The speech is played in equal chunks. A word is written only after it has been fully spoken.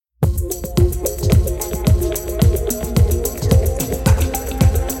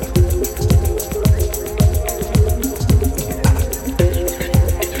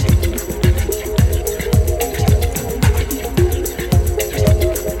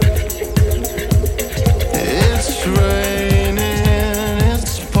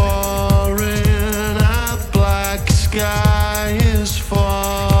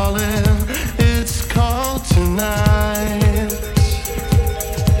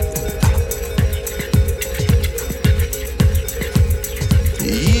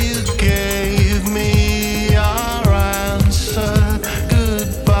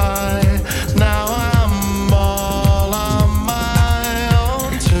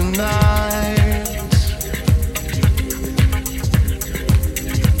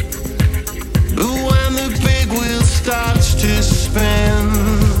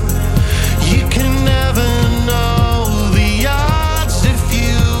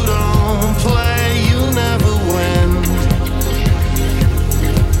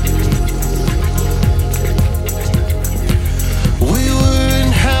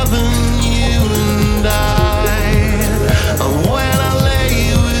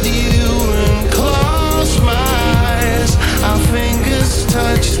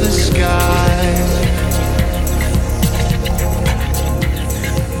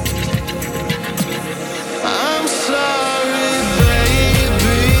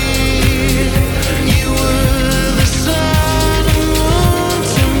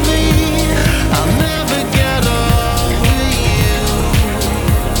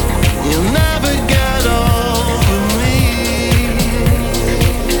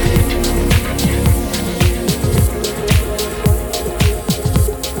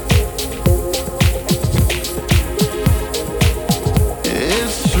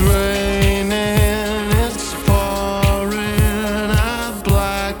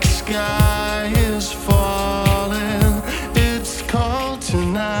sky is falling, it's cold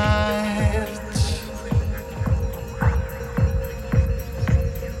tonight.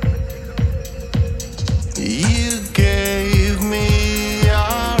 You gave me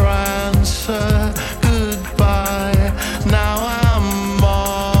your answer, goodbye. Now I'm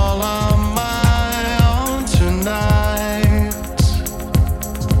all on my own tonight.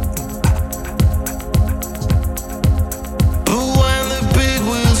 But when the big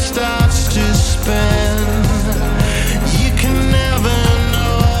wheel starts to spin, you can never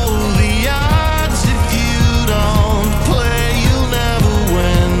know the odds. If you don't play, you'll never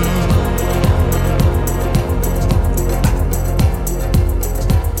win.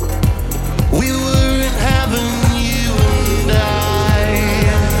 We were in heaven, you and I,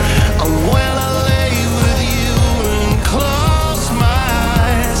 and when I lay with you and close my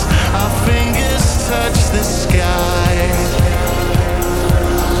eyes, our fingers touch the sky.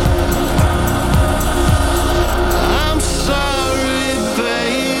 I'm sorry,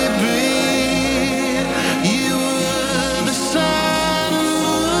 baby, you were the sun and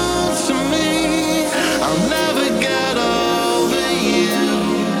moon to me. I'll never get over you.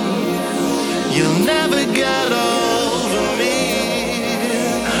 You'll never get over